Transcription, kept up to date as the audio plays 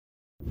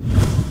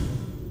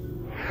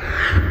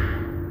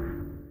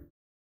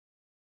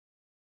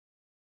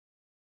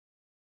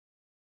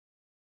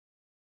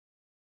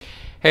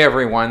Hey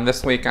everyone,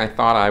 this week I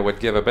thought I would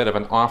give a bit of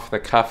an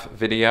off-the-cuff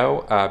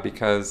video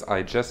because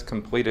I just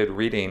completed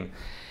reading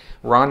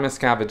Ron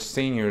Miscavige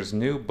Sr.'s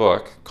new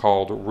book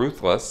called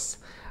Ruthless,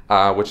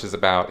 which is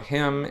about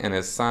him and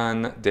his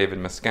son David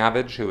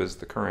Miscavige, who is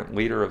the current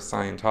leader of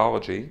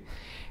Scientology.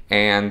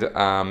 And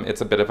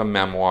it's a bit of a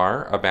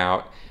memoir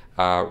about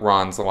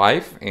Ron's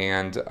life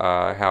and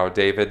how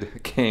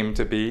David came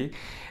to be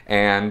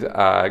and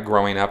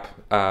growing up,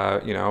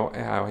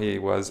 how he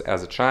was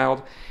as a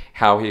child,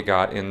 how he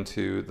got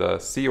into the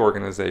Sea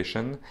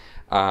organization,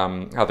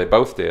 how they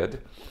both did,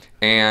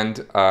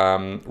 and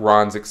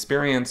Ron's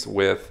experience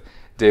with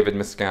David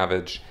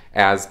Miscavige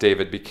as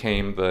David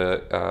became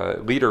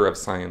the leader of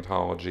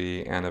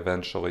Scientology and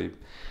eventually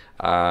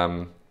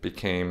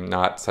became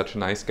not such a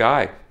nice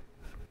guy.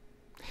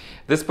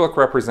 This book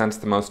represents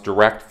the most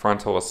direct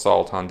frontal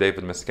assault on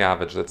David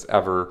Miscavige that's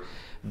ever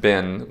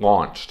been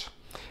launched.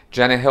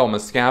 Jenna Hill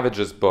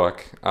Miscavige's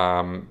book,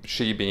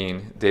 she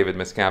being David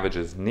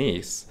Miscavige's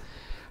niece,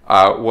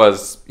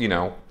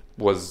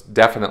 was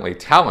definitely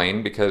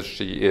telling because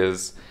she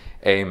is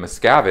a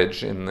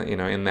Miscavige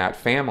in that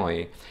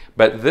family.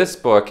 But this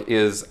book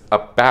is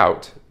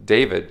about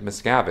David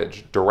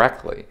Miscavige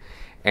directly,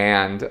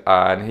 and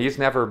he's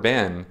never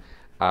been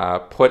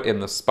put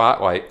in the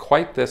spotlight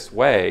quite this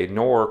way,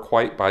 nor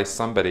quite by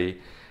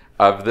somebody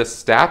of this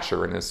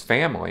stature in his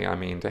family. I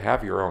mean, to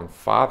have your own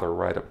father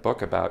write a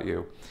book about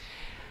you,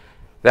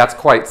 that's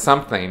quite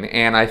something.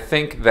 And I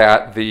think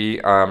that the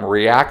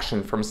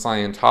reaction from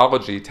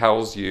Scientology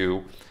tells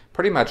you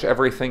pretty much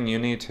everything you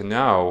need to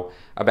know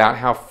about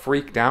how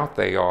freaked out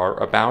they are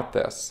about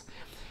this.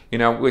 You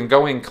know, when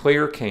Going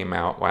Clear came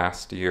out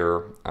last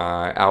year,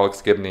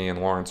 Alex Gibney and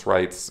Lawrence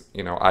Wright's,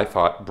 I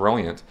thought,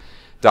 brilliant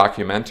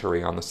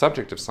documentary on the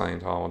subject of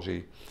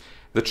Scientology,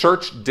 the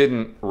church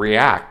didn't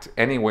react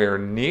anywhere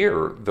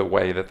near the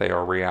way that they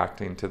are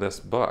reacting to this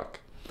book.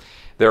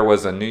 There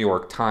was a New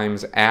York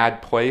Times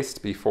ad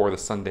placed before the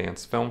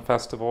Sundance Film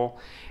Festival,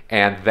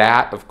 and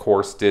that, of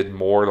course, did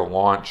more to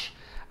launch,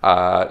 PR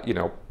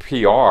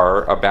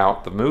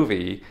about the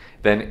movie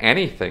than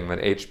anything that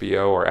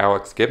HBO or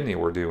Alex Gibney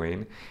were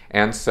doing.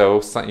 And so,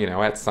 at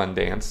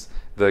Sundance,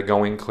 the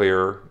Going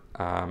Clear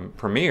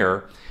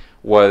premiere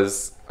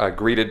was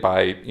greeted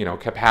by,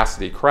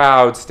 capacity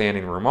crowds,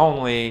 standing room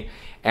only,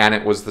 and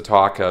it was the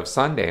talk of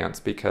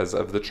Sundance because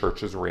of the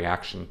church's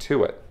reaction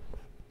to it.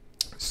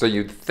 So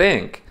you'd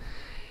think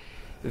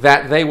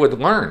that they would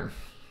learn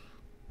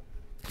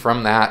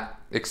from that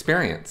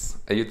experience.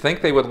 You'd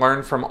think they would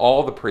learn from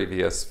all the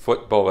previous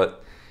foot bullet,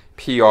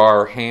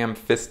 PR,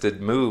 ham-fisted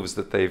moves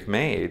that they've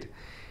made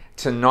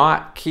to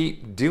not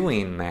keep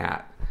doing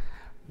that.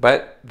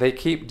 But they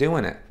keep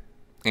doing it.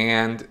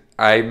 And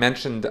I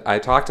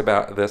talked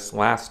about this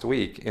last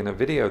week in a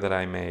video that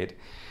I made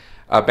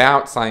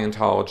about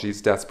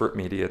Scientology's desperate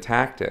media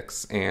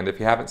tactics. And if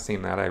you haven't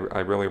seen that, I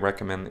really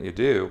recommend that you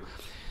do.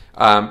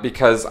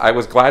 Because I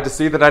was glad to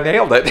see that I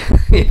nailed it,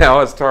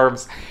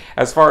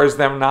 as far as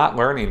them not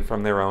learning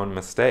from their own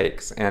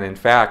mistakes, and in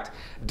fact,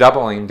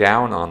 doubling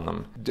down on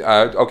them.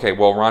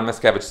 Ron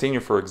Miscavige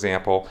Sr., for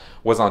example,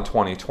 was on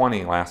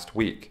 2020 last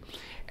week,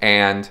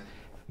 and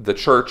the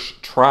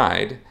church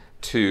tried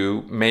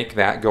to make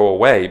that go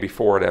away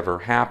before it ever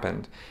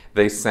happened.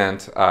 They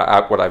sent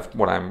out what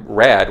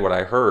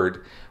I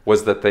heard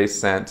was that they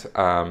sent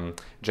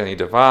Jenny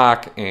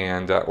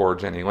DeVach or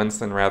Jenny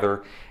Linson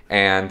rather,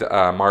 and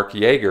Mark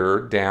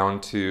Yeager down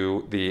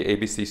to the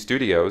ABC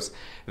studios.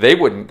 They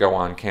wouldn't go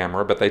on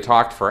camera, but they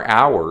talked for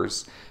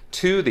hours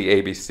to the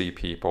ABC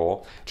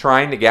people,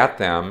 trying to get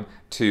them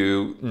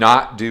to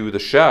not do the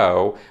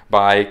show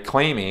by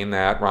claiming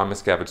that Ron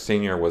Miscavige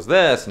Sr. was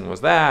this and was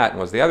that and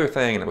was the other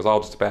thing, and it was all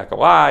just a pack of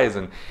lies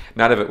and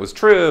none of it was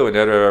true, and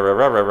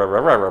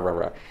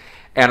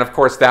and of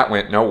course that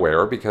went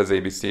nowhere because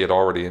ABC had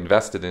already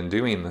invested in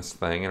doing this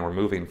thing and were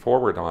moving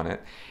forward on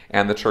it,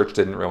 and the church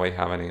didn't really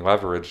have any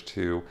leverage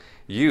to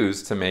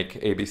use to make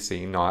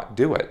ABC not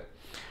do it.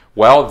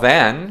 Well,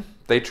 then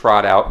they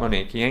trot out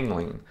Monique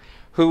Yingling,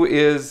 who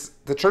is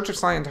the Church of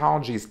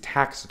Scientology's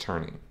tax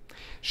attorney.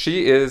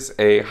 She is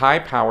a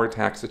high-powered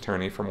tax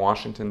attorney from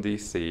Washington,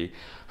 D.C.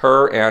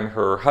 Her and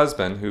her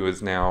husband, who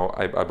is now,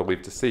 I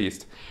believe,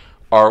 deceased,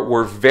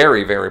 were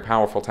very, very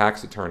powerful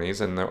tax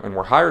attorneys and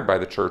were hired by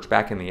the church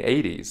back in the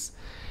 80s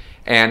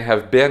and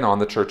have been on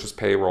the church's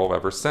payroll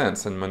ever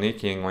since. And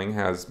Monique Yingling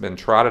has been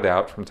trotted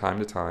out from time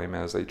to time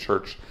as a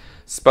church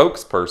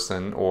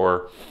spokesperson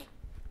or,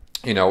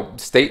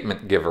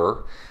 statement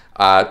giver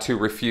to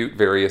refute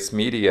various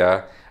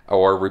media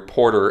or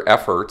reporter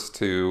efforts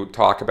to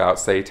talk about,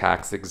 say,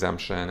 tax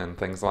exemption and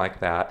things like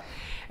that.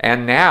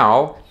 And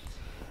now,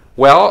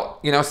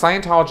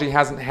 Scientology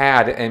hasn't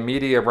had a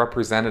media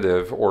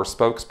representative or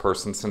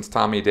spokesperson since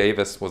Tommy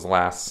Davis was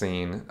last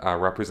seen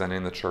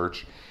representing the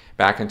church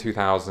back in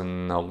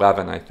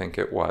 2011, I think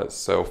it was.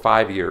 So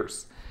 5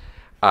 years.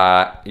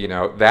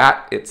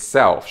 That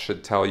itself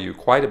should tell you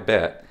quite a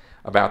bit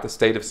about the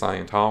state of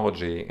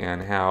Scientology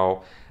and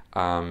how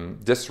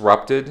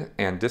disrupted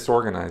and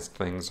disorganized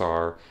things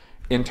are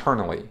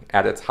internally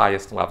at its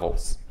highest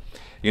levels.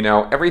 You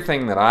know,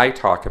 everything that I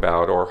talk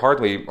about, or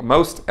hardly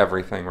most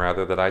everything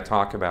rather that I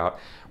talk about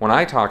when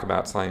I talk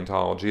about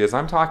Scientology, is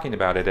I'm talking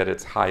about it at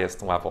its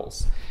highest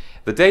levels.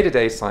 The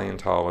day-to-day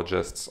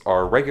Scientologists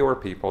are regular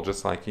people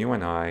just like you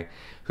and I,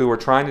 who are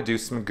trying to do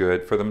some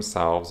good for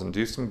themselves and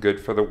do some good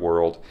for the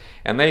world.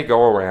 And they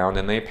go around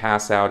and they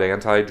pass out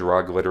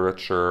anti-drug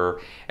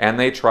literature, and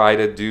they try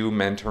to do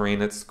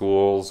mentoring at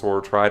schools,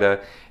 or try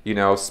to, you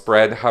know,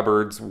 spread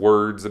Hubbard's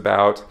words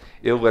about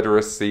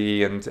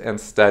illiteracy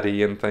and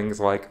study and things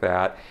like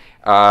that.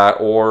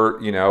 Or,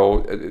 you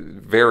know,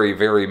 very,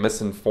 very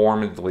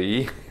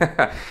misinformedly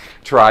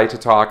try to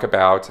talk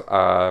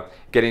about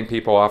getting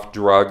people off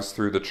drugs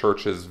through the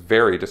church's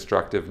very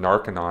destructive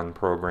Narconon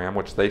program,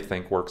 which they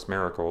think works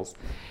miracles.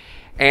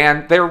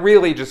 And they're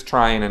really just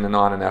trying in an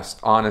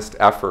honest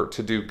effort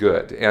to do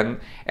good.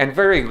 And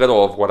very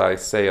little of what I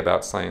say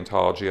about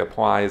Scientology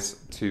applies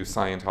to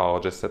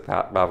Scientologists at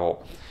that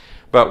level.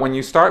 But when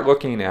you start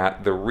looking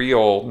at the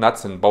real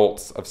nuts and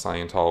bolts of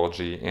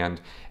Scientology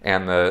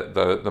and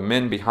the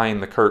men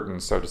behind the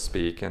curtain, so to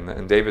speak,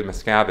 and David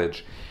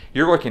Miscavige,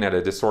 you're looking at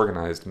a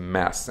disorganized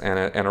mess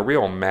and a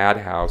real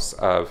madhouse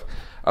of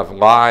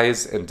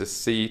lies and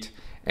deceit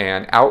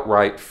and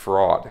outright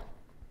fraud.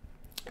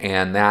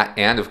 And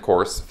of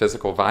course,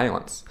 physical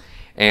violence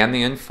and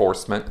the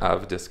enforcement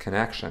of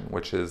disconnection,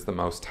 which is the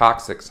most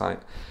toxic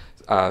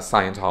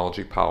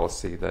Scientology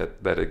policy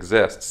that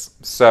exists.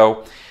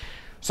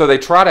 So they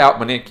trot out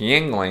Monique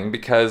Yingling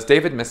because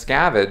David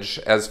Miscavige,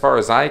 as far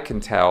as I can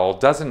tell,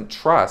 doesn't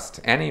trust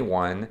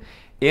anyone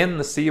in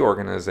the Sea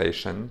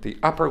Organization, the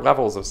upper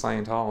levels of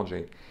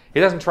Scientology. He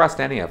doesn't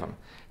trust any of them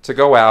to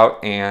go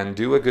out and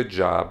do a good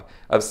job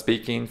of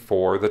speaking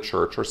for the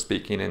church or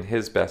speaking in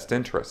his best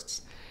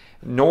interests.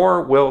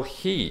 Nor will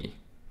he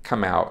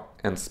come out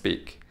and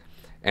speak.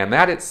 And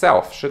that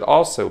itself should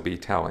also be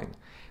telling.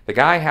 The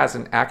guy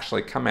hasn't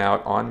actually come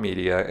out on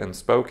media and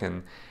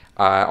spoken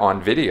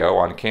on video,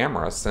 on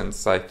camera,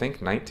 since I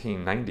think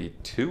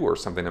 1992 or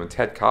something, on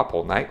Ted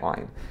Koppel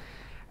Nightline.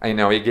 I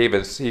know he gave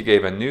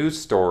a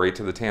news story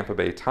to the Tampa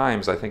Bay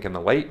Times, I think in the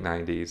late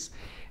 90s,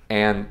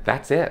 and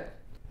that's it.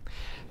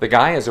 The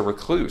guy is a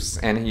recluse,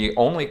 and he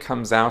only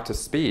comes out to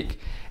speak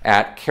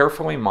at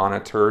carefully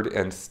monitored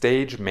and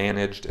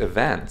stage-managed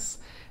events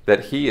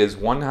that he is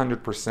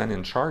 100%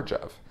 in charge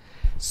of.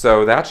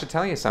 So that should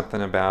tell you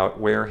something about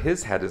where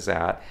his head is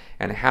at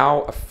and how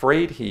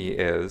afraid he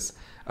is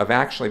of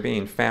actually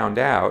being found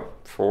out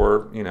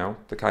for, you know,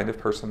 the kind of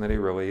person that he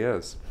really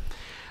is.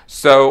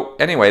 So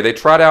anyway, they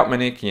trot out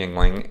Monique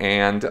Yingling,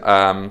 and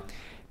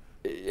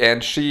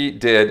she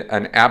did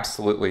an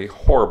absolutely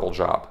horrible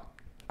job.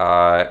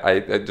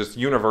 I just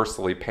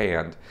universally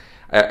panned.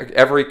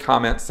 Every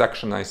comment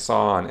section I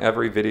saw on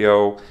every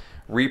video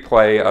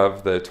replay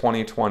of the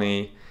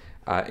 2020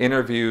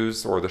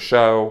 interviews or the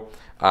show,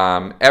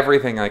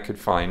 everything I could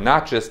find,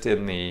 not just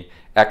in the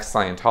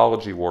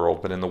ex-Scientology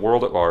world, but in the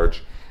world at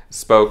large,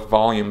 spoke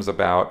volumes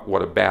about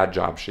what a bad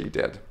job she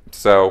did.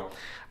 So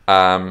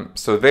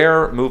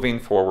they're moving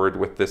forward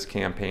with this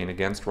campaign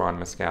against Ron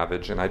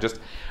Miscavige, and I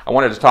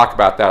wanted to talk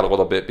about that a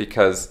little bit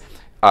because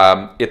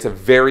it's a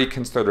very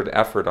concerted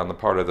effort on the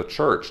part of the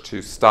church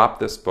to stop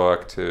this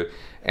book,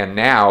 and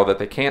now that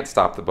they can't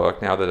stop the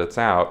book, now that it's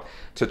out,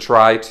 to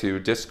try to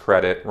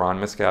discredit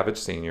Ron Miscavige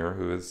Sr.,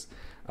 who has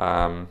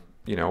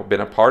been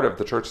a part of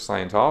the Church of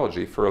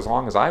Scientology for as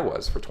long as I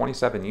was. For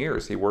 27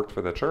 years, he worked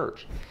for the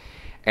church.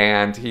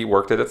 And he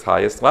worked at its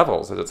highest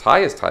levels, at its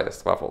highest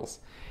levels.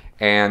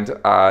 And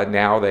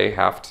now they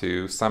have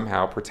to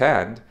somehow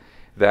pretend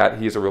that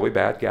he's a really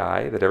bad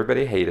guy, that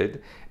everybody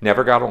hated,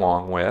 never got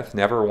along with,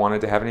 never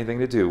wanted to have anything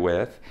to do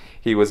with.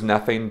 He was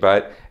nothing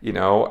but,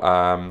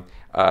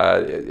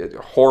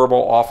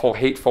 horrible, awful,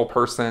 hateful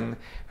person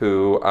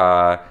who,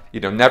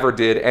 never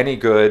did any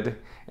good,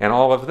 and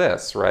all of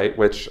this, right?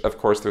 Which, of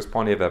course, there's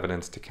plenty of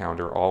evidence to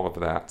counter all of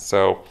that.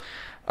 So,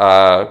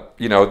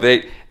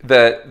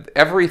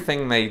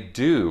 everything they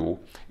do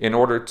in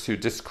order to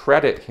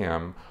discredit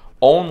him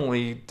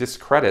only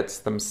discredits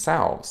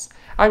themselves.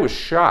 I was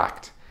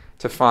shocked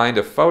to find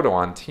a photo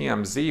on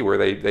TMZ where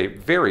they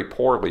very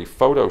poorly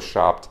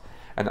photoshopped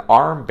an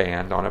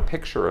armband on a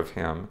picture of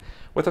him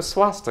with a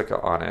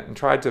swastika on it and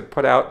tried to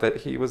put out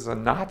that he was a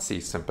Nazi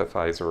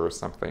sympathizer or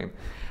something.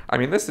 I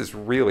mean, this is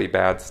really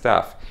bad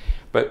stuff.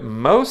 But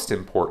most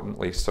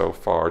importantly so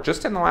far,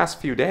 just in the last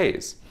few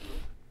days,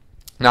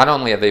 not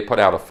only have they put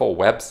out a full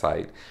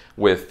website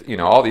with,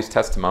 all these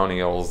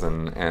testimonials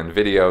and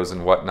videos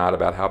and whatnot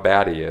about how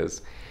bad he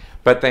is,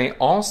 but they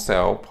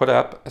also put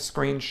up a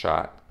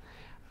screenshot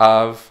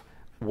of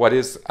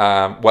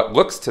what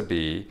looks to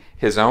be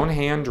his own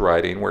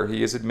handwriting, where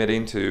he is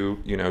admitting to,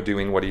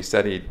 doing what he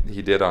said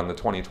he did on the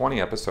 2020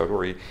 episode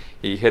where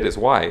he hit his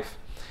wife,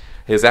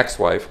 his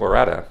ex-wife,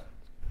 Loretta.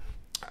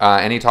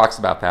 And he talks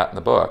about that in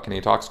the book, and he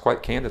talks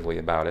quite candidly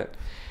about it.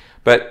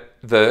 But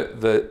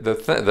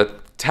the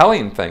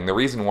telling thing, the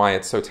reason why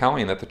it's so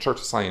telling that the Church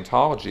of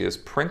Scientology is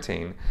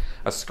printing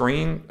a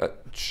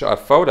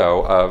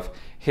photo of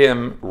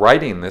him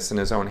writing this in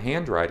his own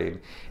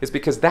handwriting is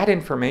because that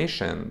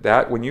information,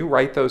 that when you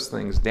write those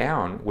things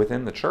down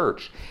within the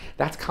church,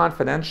 that's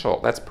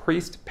confidential. That's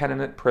priest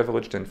penitent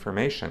privileged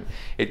information.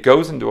 It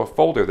goes into a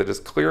folder that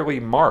is clearly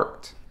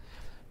marked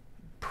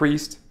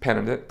priest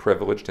penitent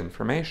privileged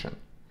information.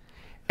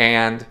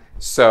 And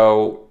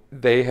so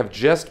they have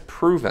just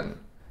proven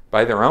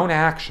by their own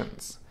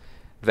actions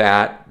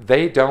that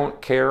they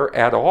don't care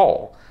at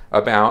all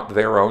about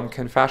their own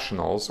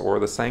confessionals or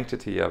the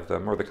sanctity of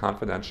them or the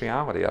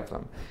confidentiality of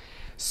them.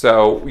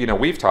 So, you know,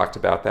 we've talked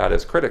about that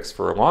as critics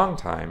for a long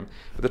time,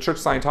 but the Church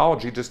of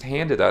Scientology just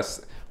handed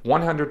us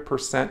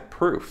 100%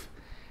 proof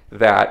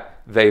that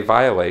they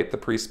violate the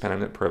priest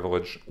penitent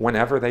privilege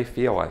whenever they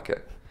feel like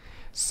it.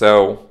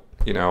 So,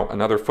 you know,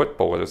 another foot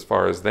bullet as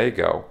far as they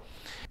go.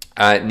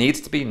 It needs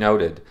to be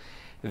noted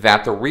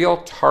that the real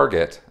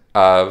target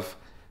of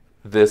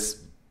this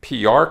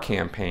PR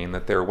campaign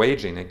that they're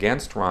waging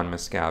against Ron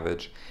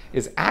Miscavige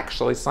is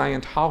actually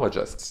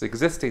Scientologists,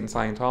 existing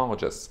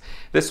Scientologists.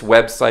 This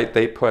website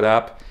they put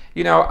up,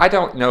 you know, I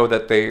don't know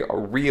that they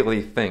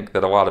really think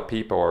that a lot of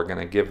people are going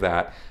to give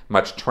that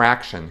much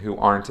traction who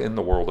aren't in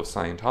the world of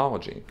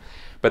Scientology.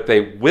 But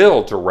they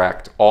will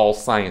direct all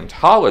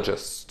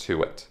Scientologists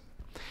to it.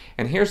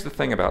 And here's the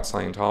thing about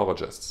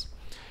Scientologists.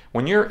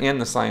 When you're in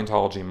the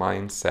Scientology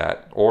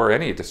mindset, or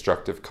any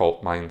destructive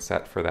cult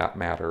mindset for that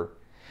matter,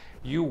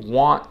 you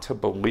want to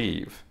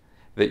believe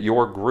that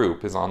your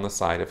group is on the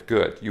side of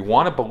good. You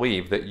want to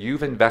believe that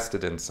you've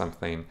invested in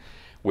something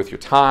with your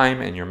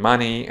time and your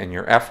money and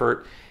your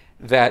effort,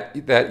 that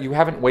you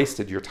haven't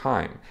wasted your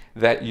time,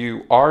 that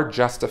you are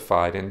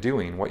justified in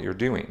doing what you're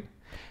doing.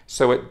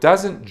 So it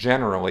doesn't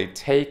generally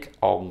take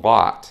a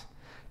lot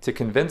to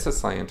convince a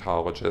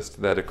Scientologist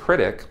that a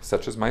critic,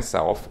 such as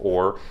myself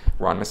or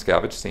Ron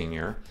Miscavige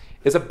Sr.,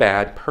 is a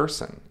bad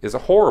person, is a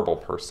horrible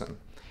person.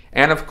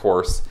 And of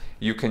course,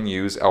 you can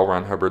use L.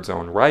 Ron Hubbard's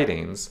own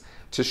writings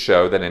to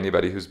show that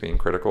anybody who's being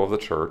critical of the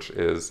church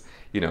is,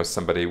 you know,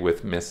 somebody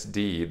with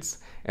misdeeds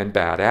and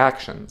bad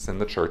actions. And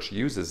the church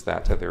uses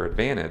that to their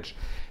advantage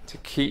to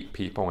keep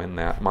people in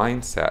that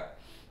mindset.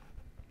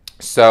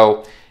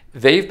 So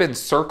they've been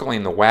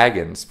circling the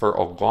wagons for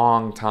a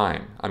long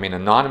time. I mean,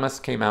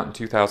 Anonymous came out in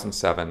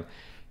 2007,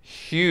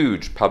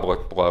 huge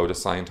public blow to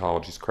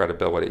Scientology's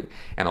credibility.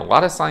 And a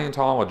lot of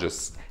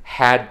Scientologists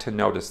had to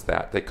notice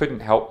that. They couldn't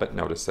help but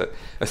notice it,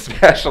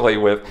 especially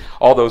with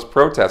all those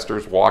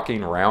protesters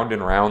walking round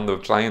and round the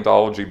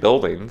Scientology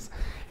buildings,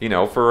 you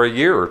know, for a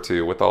year or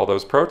two with all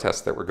those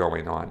protests that were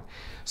going on.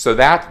 So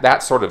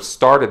that sort of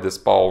started this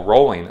ball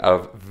rolling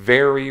of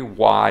very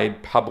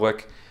wide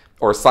public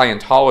or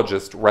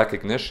Scientologist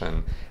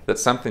recognition that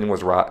something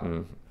was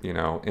rotten, you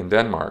know, in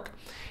Denmark.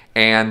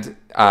 And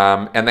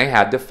they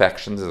had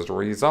defections as a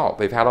result.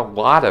 They've had a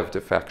lot of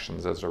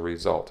defections as a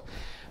result.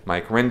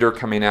 Mike Rinder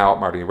coming out,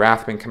 Marty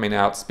Rathman coming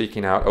out,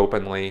 speaking out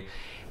openly.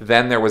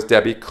 Then there was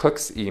Debbie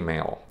Cook's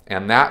email,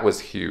 and that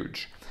was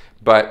huge.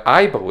 But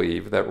I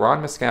believe that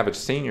Ron Miscavige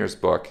Sr.'s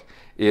book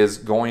is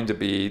going to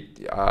be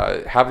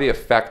have the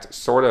effect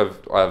sort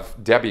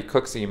of Debbie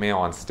Cook's email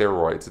on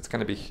steroids. It's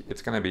going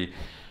to be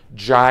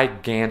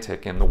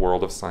gigantic in the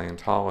world of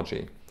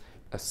Scientology,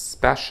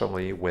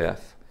 especially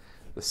with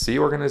the Sea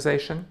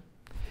Organization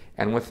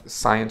and with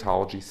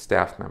Scientology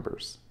staff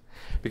members.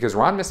 Because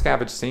Ron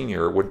Miscavige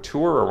Sr. would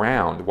tour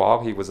around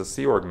while he was a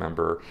Sea Org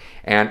member,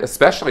 and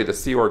especially the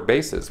Sea Org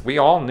bases. We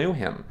all knew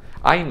him.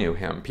 I knew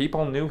him.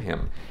 People knew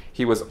him.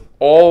 He was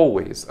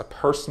always a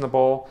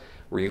personable,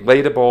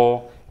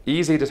 relatable,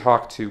 easy to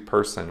talk to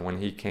person when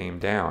he came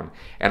down.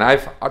 And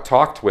I've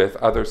talked with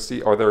other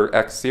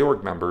ex-Sea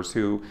Org members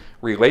who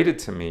related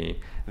to me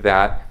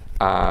that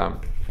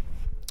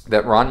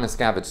that Ron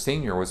Miscavige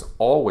Sr. was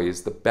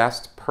always the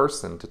best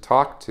person to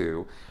talk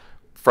to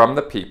from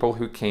the people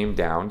who came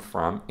down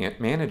from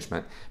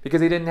management, because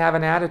he didn't have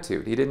an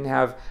attitude, he didn't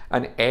have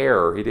an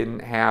air, he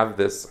didn't have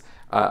this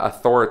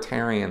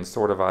authoritarian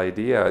sort of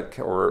idea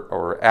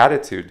or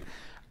attitude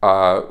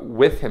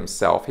with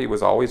himself. He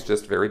was always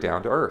just very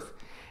down to earth,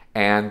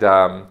 and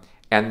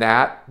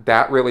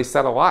that really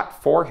said a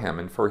lot for him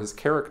and for his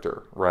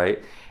character,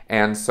 right?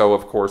 And so,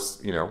 of course,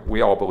 you know,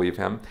 we all believe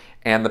him,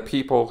 and the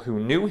people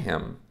who knew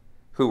him,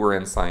 who were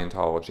in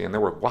Scientology, and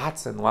there were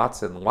lots and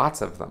lots and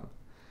lots of them,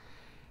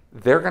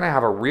 they're going to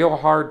have a real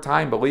hard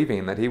time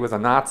believing that he was a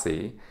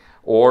Nazi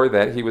or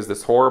that he was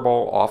this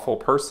horrible, awful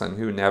person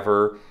who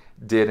never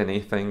did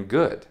anything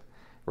good,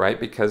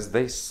 right? Because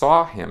they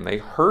saw him, they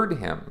heard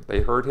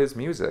his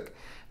music,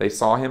 they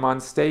saw him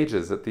on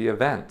stages at the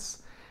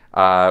events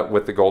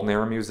with the Golden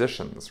Era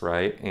musicians,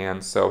 right?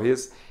 And so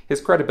his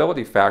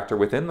credibility factor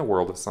within the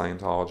world of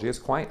Scientology is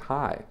quite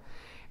high.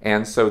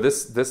 And so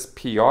this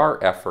PR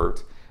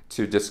effort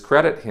to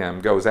discredit him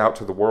goes out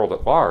to the world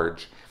at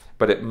large,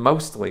 but it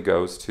mostly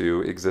goes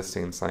to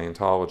existing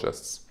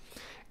Scientologists.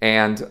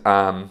 And,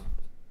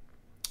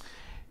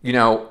 you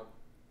know,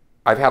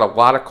 I've had a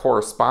lot of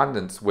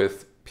correspondence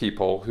with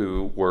people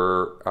who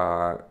were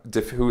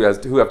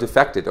who have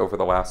defected over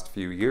the last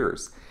few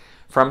years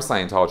from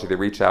Scientology. They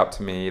reach out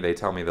to me. They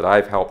tell me that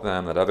I've helped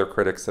them, that other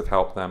critics have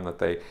helped them, that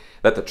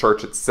the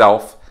church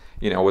itself,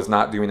 was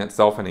not doing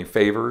itself any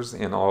favors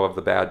in all of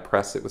the bad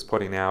press it was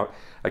putting out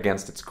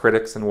against its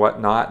critics and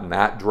whatnot, and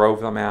that drove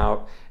them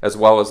out, as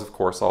well as, of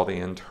course, all the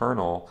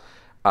internal,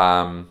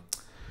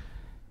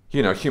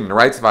 human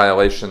rights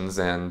violations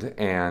and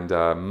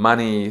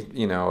money,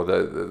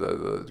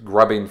 the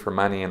grubbing for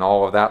money and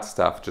all of that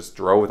stuff just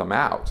drove them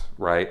out,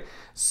 right?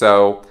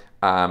 So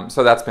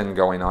that's been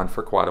going on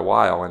for quite a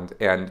while,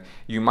 and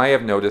you might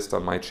have noticed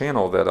on my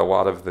channel that a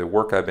lot of the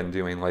work I've been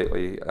doing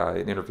lately,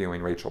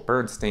 interviewing Rachel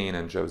Bernstein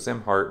and Joe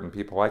Zimhart and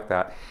people like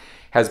that,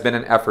 has been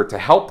an effort to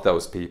help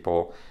those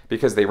people,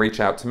 because they reach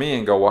out to me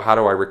and go, well, how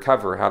do I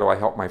recover? How do I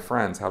help my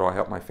friends? How do I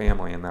help my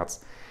family? And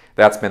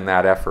that's been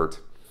that effort.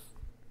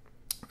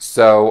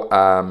 So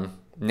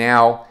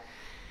now,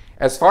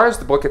 as far as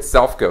the book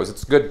itself goes,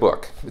 it's a good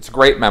book. It's a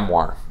great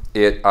memoir.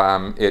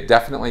 It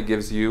definitely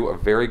gives you a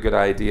very good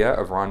idea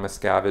of Ron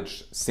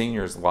Miscavige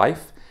Sr.'s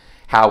life,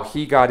 how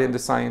he got into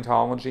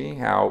Scientology,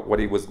 what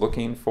he was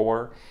looking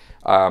for,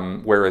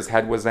 where his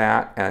head was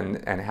at,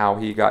 and how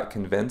he got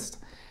convinced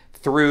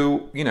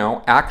through,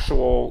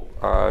 actual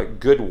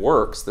good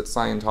works that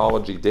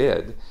Scientology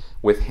did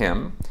with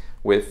him,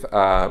 with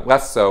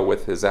less so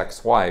with his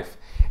ex-wife,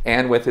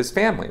 and with his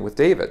family, with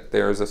David.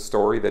 There's a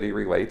story that he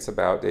relates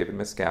about David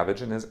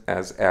Miscavige and his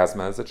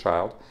asthma as a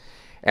child,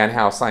 and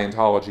how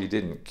Scientology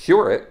didn't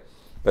cure it,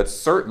 but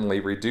certainly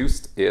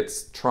reduced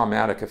its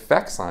traumatic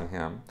effects on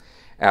him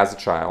as a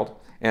child,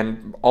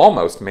 and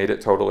almost made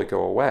it totally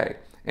go away.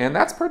 And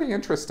that's pretty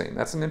interesting.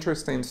 That's an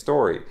interesting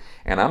story.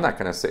 And I'm not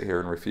going to sit here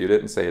and refute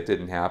it and say it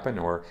didn't happen,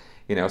 or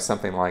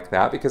something like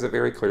that, because it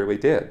very clearly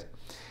did.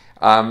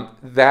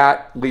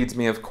 That leads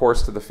me, of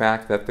course, to the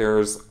fact that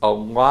there's a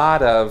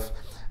lot of,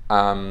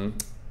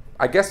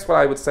 I guess what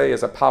I would say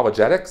is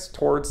apologetics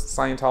towards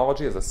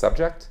Scientology as a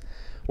subject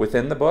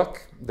within the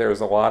book.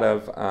 There's a lot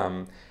of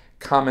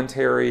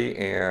commentary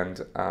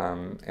and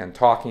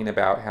talking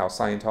about how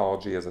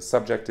Scientology as a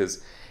subject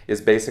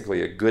is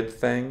basically a good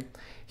thing.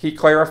 He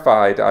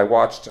clarified, I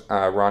watched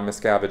Ron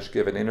Miscavige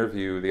give an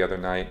interview the other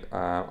night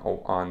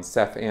on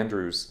Seth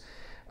Andrews'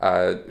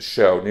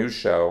 news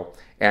show,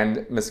 and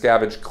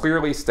Miscavige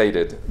clearly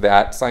stated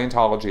that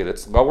Scientology at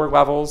its lower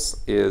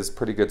levels is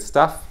pretty good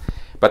stuff,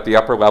 but the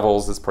upper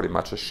levels is pretty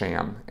much a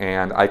sham.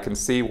 And I can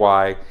see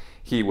why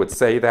he would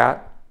say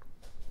that.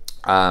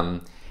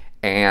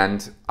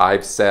 And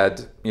I've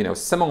said,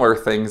 similar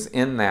things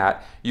in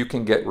that you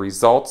can get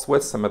results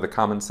with some of the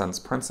common sense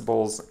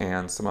principles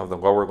and some of the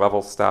lower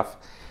level stuff,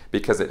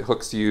 because it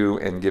hooks you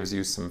and gives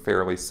you some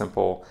fairly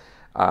simple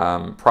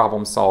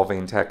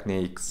problem-solving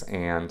techniques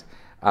and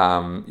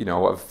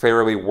a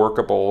fairly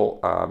workable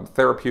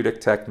therapeutic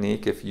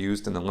technique if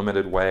used in a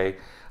limited way.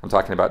 I'm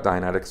talking about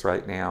Dianetics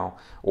right now,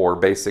 or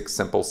basic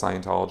simple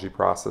Scientology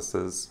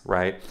processes,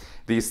 right?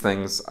 These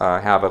things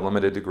have a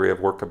limited degree of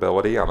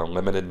workability on a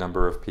limited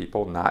number of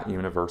people, not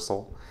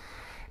universal.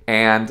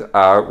 And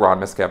Ron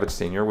Miscavige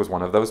Sr. was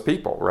one of those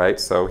people, right?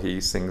 So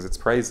he sings its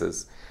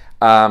praises.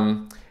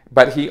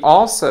 But he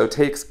also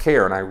takes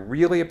care, and I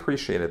really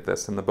appreciated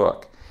this in the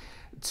book,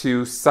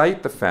 to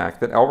cite the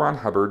fact that L. Ron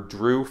Hubbard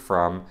drew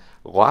from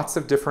lots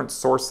of different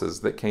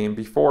sources that came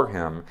before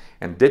him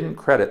and didn't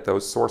credit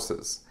those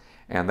sources.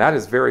 And that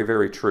is very,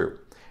 very true.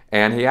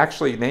 And he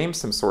actually named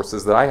some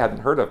sources that I hadn't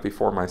heard of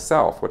before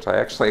myself, which I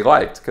actually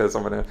liked, because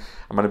I'm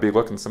gonna be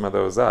looking some of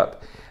those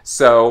up.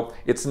 So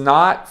it's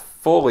not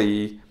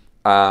fully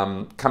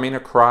coming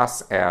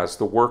across as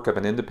the work of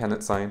an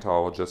independent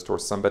Scientologist or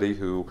somebody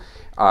who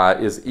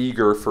is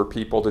eager for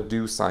people to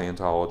do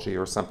Scientology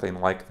or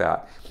something like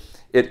that.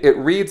 It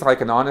reads like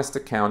an honest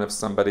account of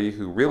somebody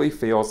who really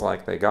feels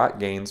like they got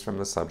gains from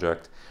the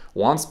subject,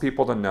 wants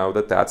people to know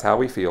that that's how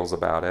he feels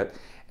about it,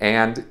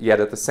 and yet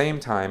at the same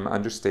time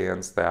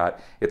understands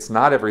that it's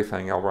not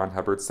everything L. Ron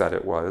Hubbard said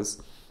it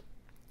was.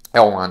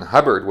 L. Ron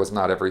Hubbard was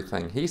not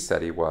everything he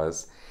said he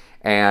was,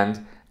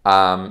 and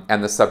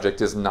the subject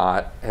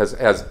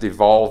has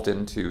devolved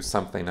into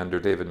something under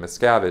David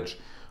Miscavige,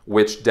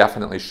 which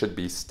definitely should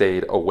be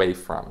stayed away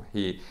from.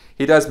 He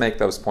does make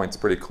those points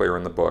pretty clear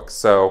in the book,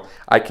 so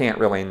I can't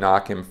really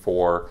knock him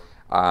for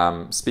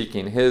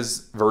speaking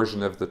his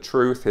version of the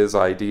truth, his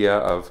idea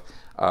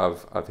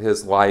of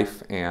his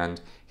life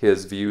and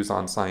his views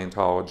on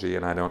Scientology,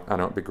 and I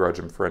don't begrudge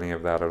him for any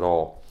of that at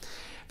all.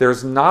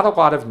 There's not a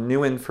lot of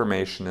new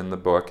information in the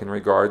book in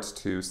regards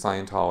to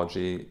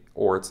Scientology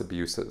or its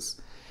abuses.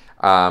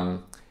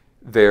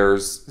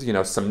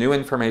 There's some new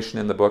information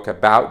in the book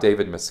about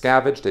David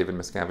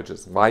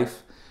Miscavige's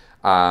life,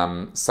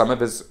 some of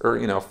his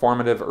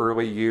formative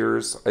early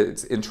years.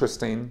 It's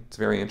interesting. It's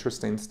very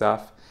interesting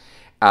stuff.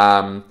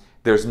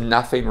 There's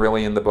nothing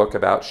really in the book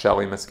about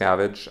Shelley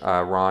Miscavige.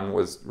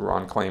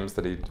 Ron claims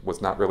that he was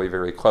not really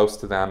very close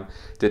to them,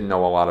 didn't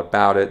know a lot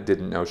about it,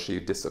 didn't know she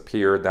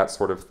disappeared, that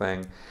sort of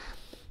thing.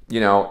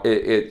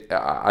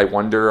 I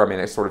wonder,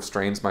 it sort of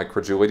strains my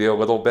credulity a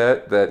little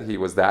bit that he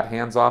was that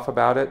hands-off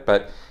about it.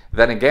 But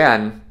then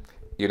again,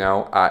 you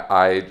know,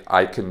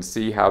 I can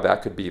see how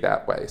that could be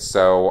that way.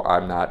 So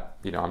I'm not,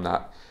 you know, I'm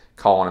not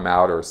calling him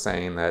out or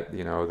saying that,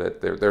 you know,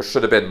 that there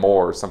should have been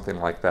more or something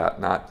like that.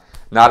 Not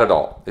at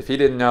all. If he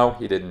didn't know,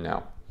 he didn't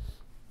know.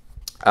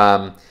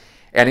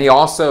 And he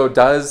also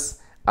does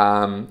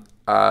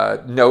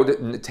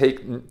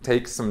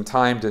take some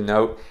time to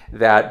note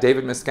that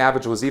David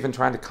Miscavige was even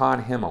trying to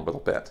con him a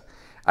little bit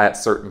at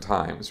certain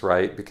times,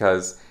 right?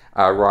 Because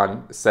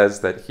Ron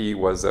says that he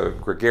was a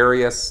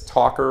gregarious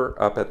talker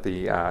up at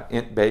the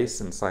Int base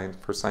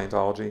for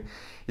Scientology.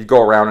 He'd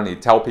go around and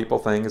he'd tell people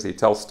things, he'd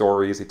tell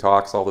stories, he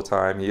talks all the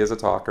time. He is a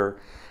talker.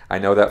 I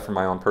know that from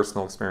my own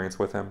personal experience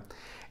with him.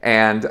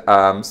 And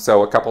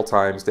so a couple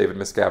times David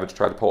Miscavige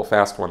tried to pull a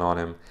fast one on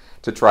him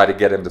to try to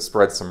get him to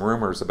spread some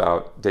rumors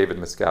about David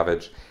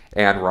Miscavige,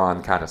 and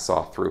Ron kind of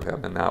saw through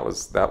him, and that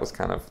was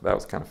kind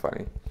of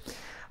funny.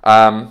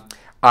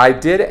 I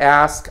did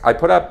ask,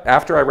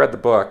 after I read the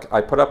book,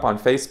 I put up on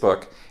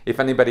Facebook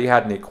if anybody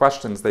had any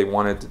questions they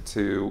wanted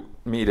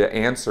me to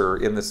answer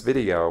in this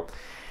video.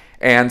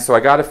 And so I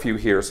got a few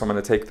here, so I'm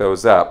going to take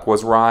those up.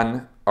 Was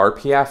Ron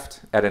RPF'd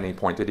at any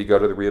point? Did he go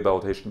to the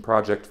Rehabilitation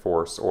Project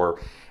Force or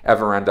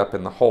ever end up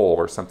in the hole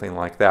or something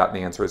like that? And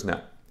the answer is no,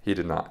 he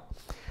did not.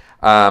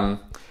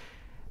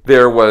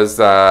 There was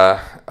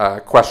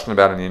a question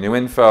about any new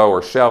info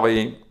or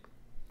Shelley.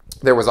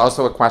 There was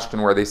also a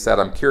question where they said,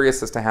 I'm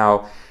curious as to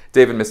how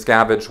David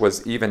Miscavige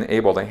was even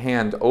able to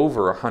hand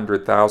over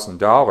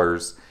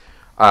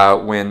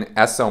 $100,000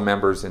 when SO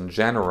members in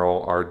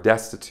general are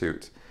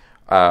destitute.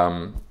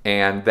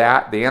 And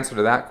the answer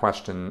to that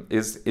question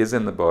is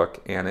in the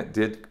book, and it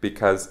did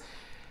because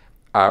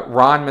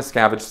Ron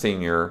Miscavige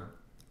Sr.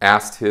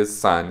 asked his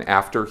son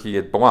after he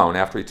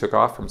took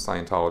off from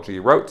Scientology, he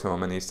wrote to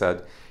him and he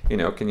said, you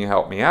know, can you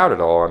help me out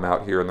at all? I'm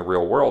out here in the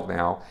real world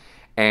now.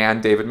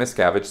 And David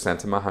Miscavige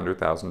sent him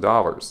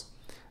 $100,000.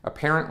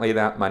 Apparently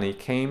that money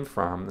came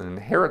from an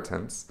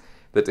inheritance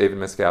that David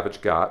Miscavige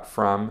got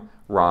from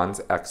Ron's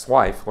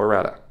ex-wife,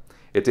 Loretta.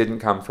 It didn't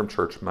come from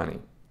church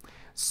money.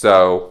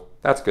 So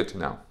that's good to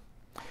know.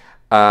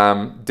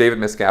 David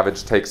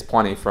Miscavige takes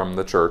plenty from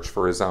the church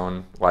for his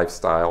own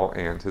lifestyle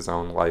and his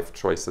own life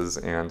choices,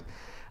 and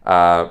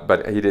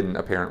but he didn't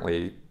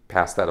apparently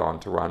pass that on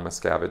to Ron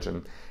Miscavige,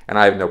 and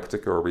I have no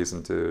particular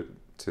reason to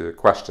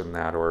question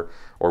that or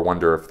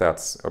wonder if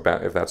that's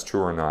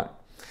true or not.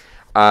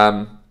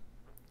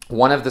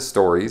 One of the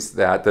stories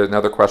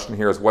another question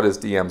here is, what is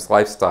DM's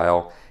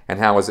lifestyle and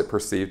how is it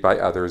perceived by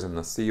others in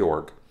the Sea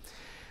Org?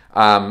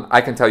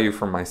 I can tell you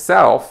from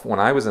myself,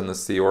 when I was in the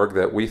Sea Org,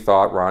 that we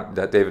thought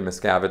that David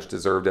Miscavige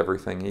deserved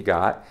everything he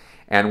got,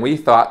 and we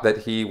thought that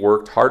he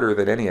worked harder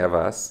than any of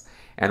us,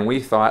 and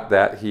we thought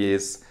that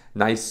his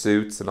nice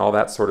suits and all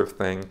that sort of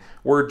thing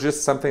were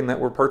just something that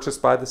were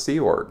purchased by the Sea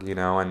Org, you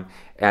know,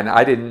 and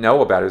I didn't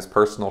know about his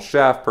personal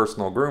chef,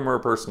 personal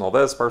groomer, personal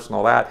this,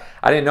 personal that.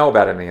 I didn't know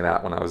about any of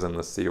that when I was in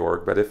the Sea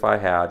Org, but if I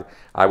had,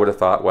 I would have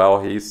thought,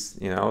 well, he's,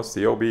 you know,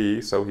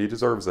 COB, so he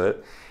deserves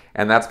it.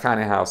 And that's kind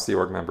of how Sea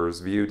Org members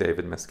view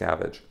David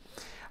Miscavige.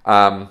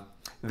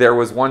 There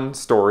was one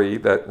story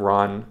that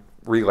Ron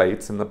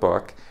relates in the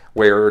book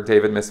where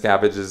David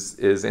Miscavige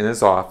is in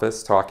his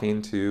office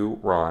talking to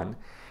Ron,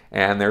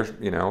 and they're,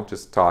 you know,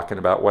 just talking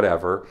about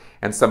whatever,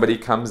 and somebody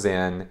comes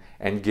in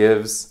and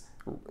gives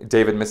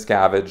David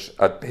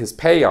Miscavige his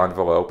pay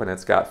envelope, and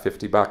it's got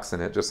 $50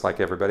 in it, just like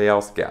everybody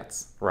else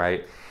gets,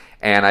 right?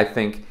 And I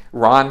think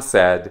Ron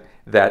said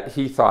that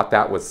he thought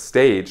that was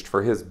staged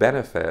for his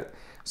benefit,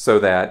 so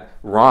that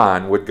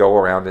Ron would go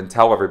around and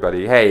tell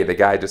everybody, hey, the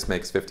guy just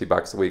makes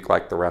 $50 a week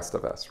like the rest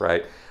of us,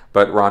 right?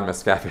 But Ron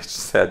Miscavige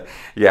said,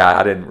 yeah,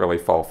 I didn't really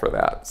fall for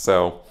that.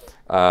 So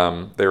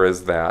there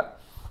is that.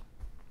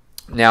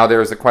 Now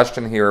there's a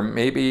question here,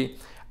 maybe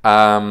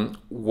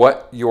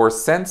what your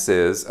sense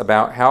is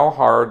about how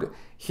hard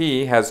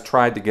he has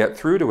tried to get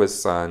through to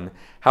his son,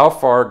 how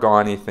far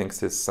gone he thinks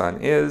his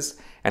son is,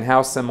 and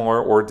how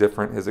similar or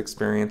different his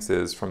experience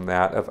is from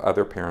that of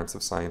other parents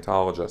of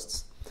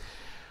Scientologists.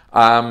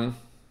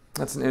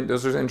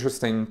 Those are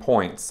interesting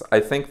points.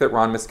 I think that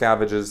Ron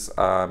Miscavige's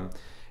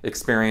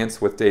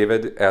experience with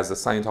David as a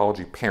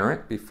Scientology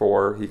parent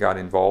before he got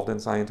involved in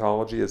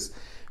Scientology is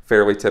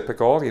fairly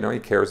typical. You know, he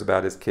cares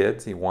about his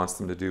kids. He wants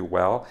them to do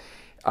well.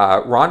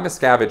 Ron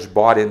Miscavige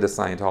bought into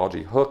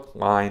Scientology hook,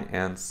 line,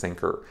 and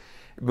sinker,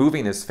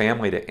 moving his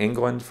family to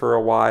England for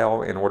a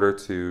while in order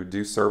to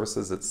do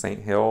services at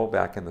St. Hill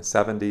back in the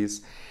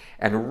 70s,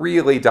 and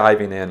really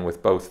diving in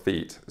with both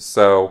feet.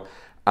 So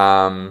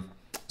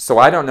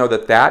I don't know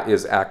that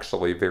is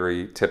actually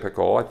very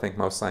typical. I think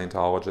most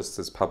Scientologists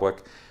as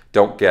public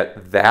don't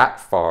get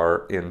that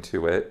far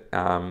into it.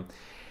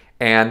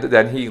 And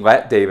then he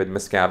let David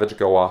Miscavige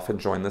go off and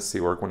join the Sea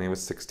Org when he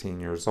was 16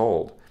 years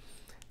old.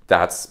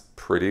 That's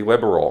pretty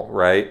liberal,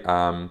 right?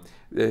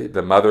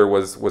 The mother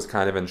was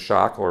kind of in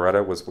shock.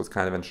 Loretta was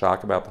kind of in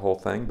shock about the whole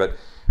thing. But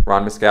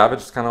Ron Miscavige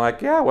is kind of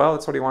like, yeah, well,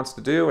 that's what he wants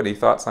to do. And he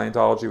thought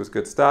Scientology was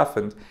good stuff.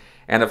 And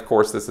of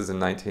course, this is in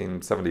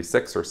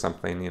 1976 or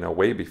something, you know,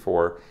 way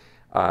before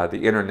the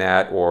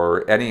internet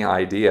or any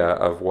idea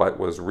of what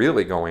was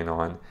really going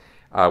on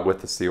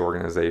with the Sea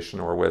Organization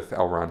or with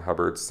L. Ron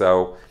Hubbard.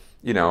 So,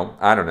 you know,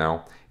 I don't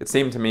know. It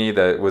seemed to me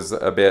that it was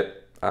a bit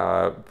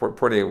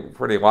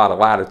pretty lot of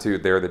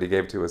latitude there that he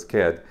gave to his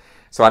kid.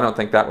 So I don't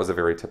think that was a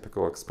very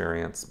typical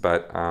experience,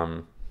 but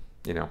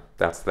you know,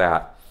 that's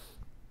that.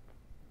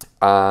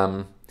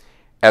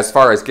 As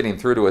far as getting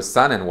through to his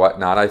son and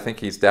whatnot, I think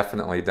he's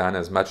definitely done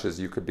as much as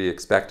you could be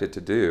expected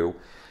to do.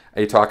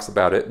 He talks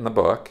about it in the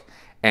book.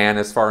 And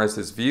as far as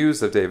his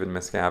views of David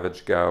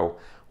Miscavige go,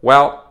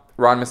 well,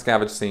 Ron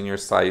Miscavige Sr.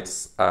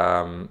 cites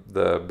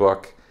the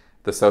book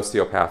The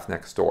Sociopath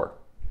Next Door.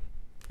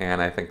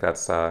 And I think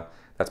that's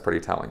pretty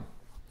telling.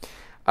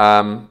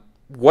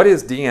 What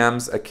is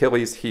DM's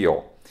Achilles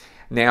heel?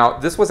 Now,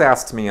 this was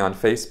asked to me on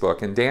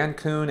Facebook, and Dan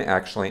Kuhn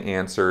actually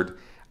answered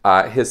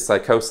his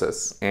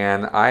psychosis,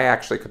 and I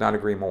actually could not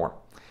agree more.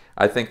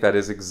 I think that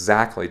is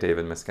exactly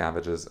David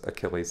Miscavige's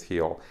Achilles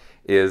heel.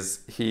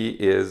 He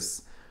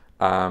is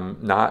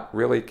not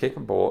really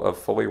capable of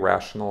fully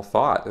rational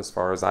thought, as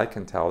far as I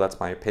can tell. That's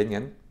my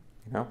opinion,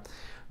 you know.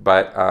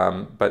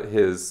 But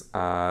his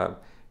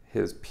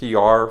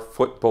PR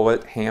foot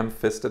bullet,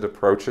 ham-fisted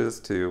approaches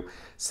to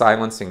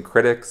silencing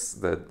critics,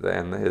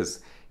 and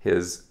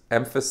his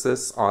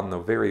emphasis on the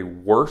very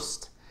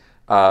worst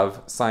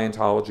of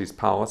Scientology's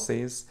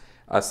policies,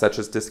 such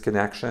as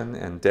disconnection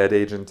and dead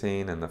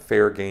agenting and the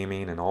fair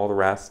gaming and all the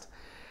rest,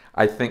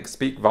 I think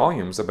speak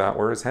volumes about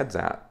where his head's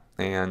at.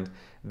 And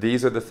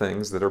these are the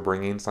things that are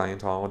bringing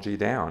Scientology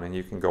down. And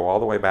you can go all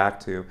the way back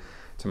to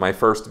my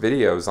first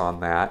videos on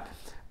that,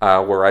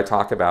 where I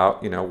talk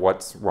about, you know,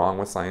 what's wrong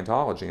with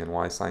Scientology and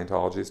why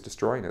Scientology is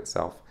destroying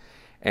itself.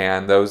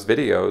 And those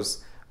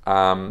videos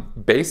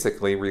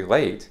basically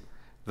relate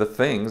the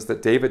things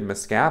that David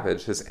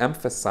Miscavige has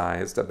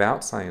emphasized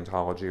about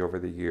Scientology over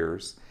the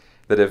years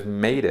that have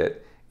made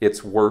it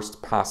its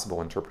worst possible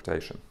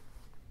interpretation.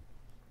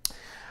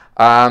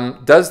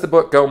 Does the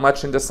book go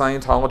much into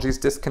Scientology's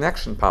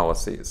disconnection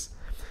policies?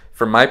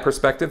 From my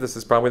perspective, this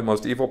is probably the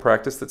most evil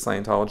practice that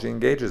Scientology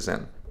engages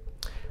in.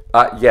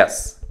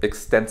 Yes,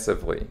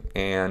 extensively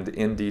and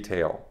in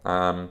detail.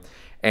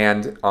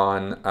 And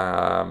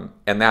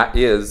that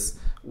is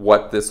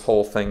what this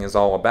whole thing is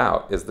all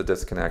about, is the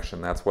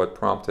disconnection. That's what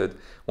prompted,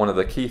 one of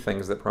the key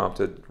things that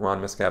prompted Ron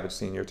Miscavige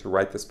Sr. to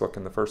write this book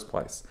in the first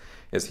place,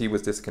 is he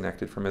was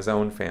disconnected from his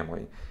own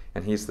family,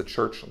 and he's the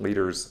church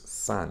leader's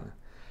son,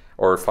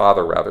 or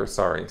father rather,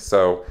 sorry.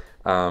 So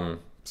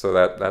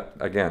that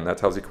again, that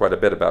tells you quite a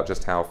bit about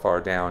just how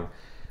far down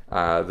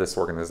this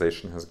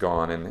organization has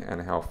gone,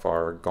 and how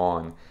far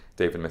gone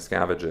David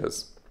Miscavige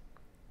is.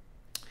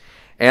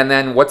 And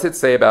then what's it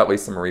say about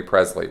Lisa Marie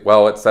Presley?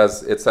 Well, it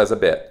says a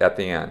bit at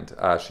the end.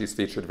 She's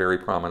featured very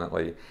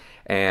prominently,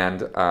 and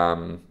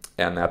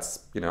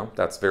that's, you know,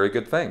 that's a very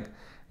good thing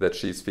that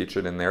she's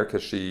featured in there,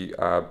 because she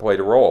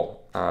played a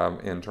role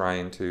in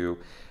trying to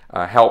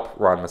help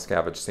Ron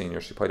Miscavige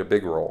Sr. She played a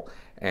big role,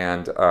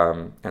 and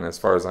as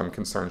far as I'm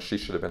concerned, she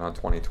should have been on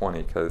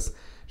 2020, because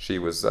she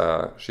was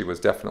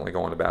definitely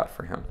going to bat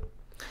for him.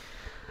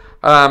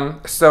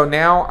 So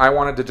now I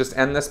wanted to just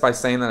end this by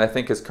saying that I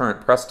think his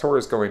current press tour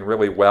is going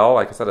really well.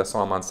 Like I said, I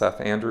saw him on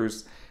Seth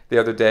Andrews the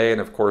other day,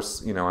 and of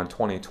course, you know, on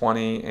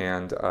 2020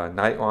 and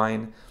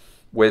Nightline,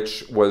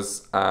 which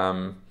was,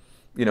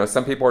 you know,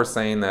 some people are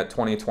saying that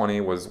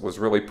 2020 was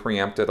really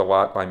preempted a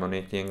lot by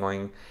Monique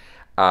Yingling.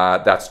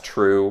 That's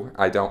true.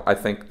 I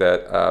think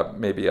that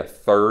maybe a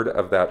third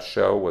of that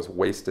show was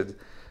wasted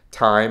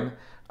time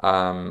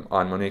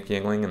on Monique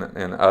Yingling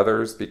and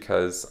others,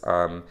 because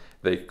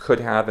they could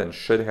have and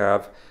should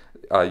have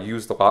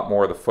used a lot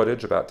more of the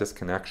footage about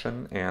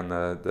disconnection, and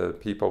the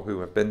people who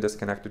have been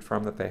disconnected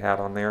from that they had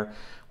on there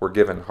were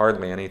given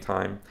hardly any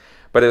time.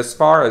 But as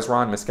far as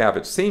Ron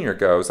Miscavige Sr.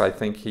 goes, I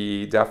think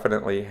he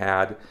definitely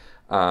had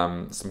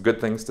some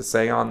good things to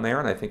say on there,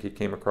 and I think he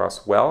came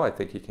across well. I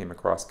think he came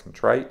across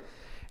contrite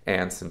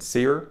and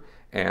sincere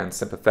and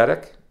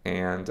sympathetic,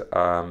 and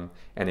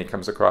he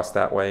comes across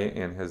that way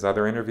in his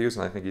other interviews,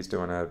 and I think he's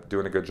doing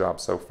a good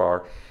job so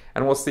far.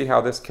 And we'll see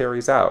how this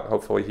carries out.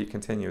 Hopefully he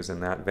continues in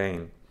that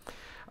vein.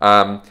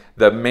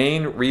 The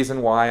main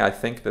reason why I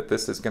think that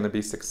this is going to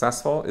be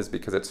successful is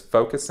because it's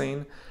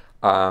focusing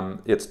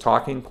its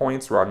talking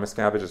points. Ron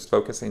Miscavige is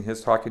focusing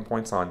his talking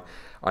points on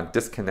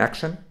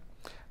disconnection,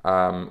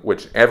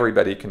 which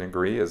everybody can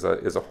agree is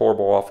a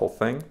horrible, awful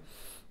thing.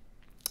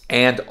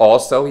 And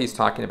also he's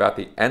talking about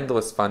the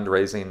endless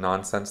fundraising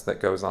nonsense that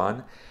goes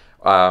on,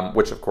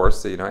 which of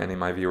course, you know, any of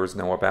my viewers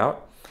know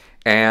about.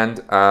 And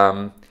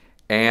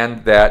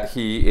that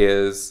he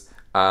is,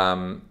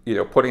 you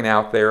know, putting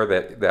out there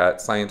that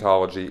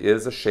Scientology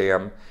is a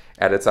sham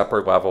at its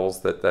upper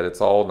levels, that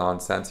it's all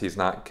nonsense. He's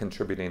not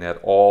contributing at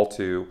all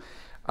to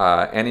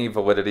any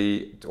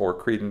validity or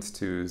credence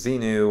to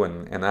Xenu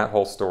and that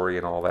whole story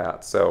and all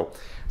that. So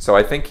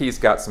I think he's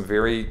got some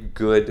very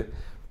good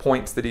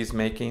points that he's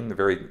making, the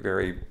very,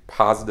 very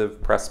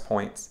positive press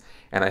points,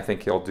 and I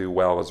think he'll do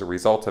well as a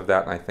result of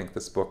that, and I think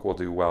this book will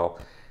do well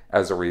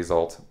as a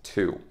result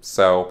too.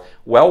 So,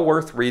 well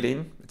worth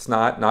reading. It's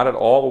not at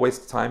all a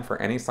waste of time for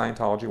any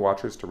Scientology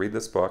watchers to read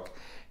this book.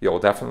 You'll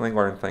definitely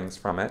learn things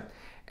from it.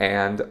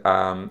 And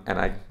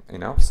I,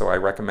 so I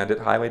recommend it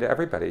highly to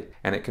everybody,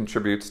 and it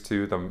contributes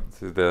to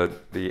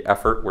the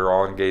effort we're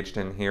all engaged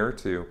in here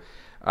to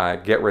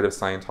get rid of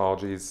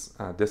Scientology's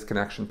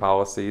disconnection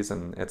policies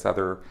and its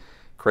other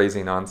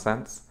crazy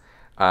nonsense.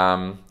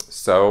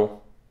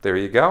 So there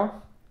you go.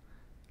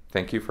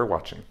 Thank you for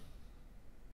watching.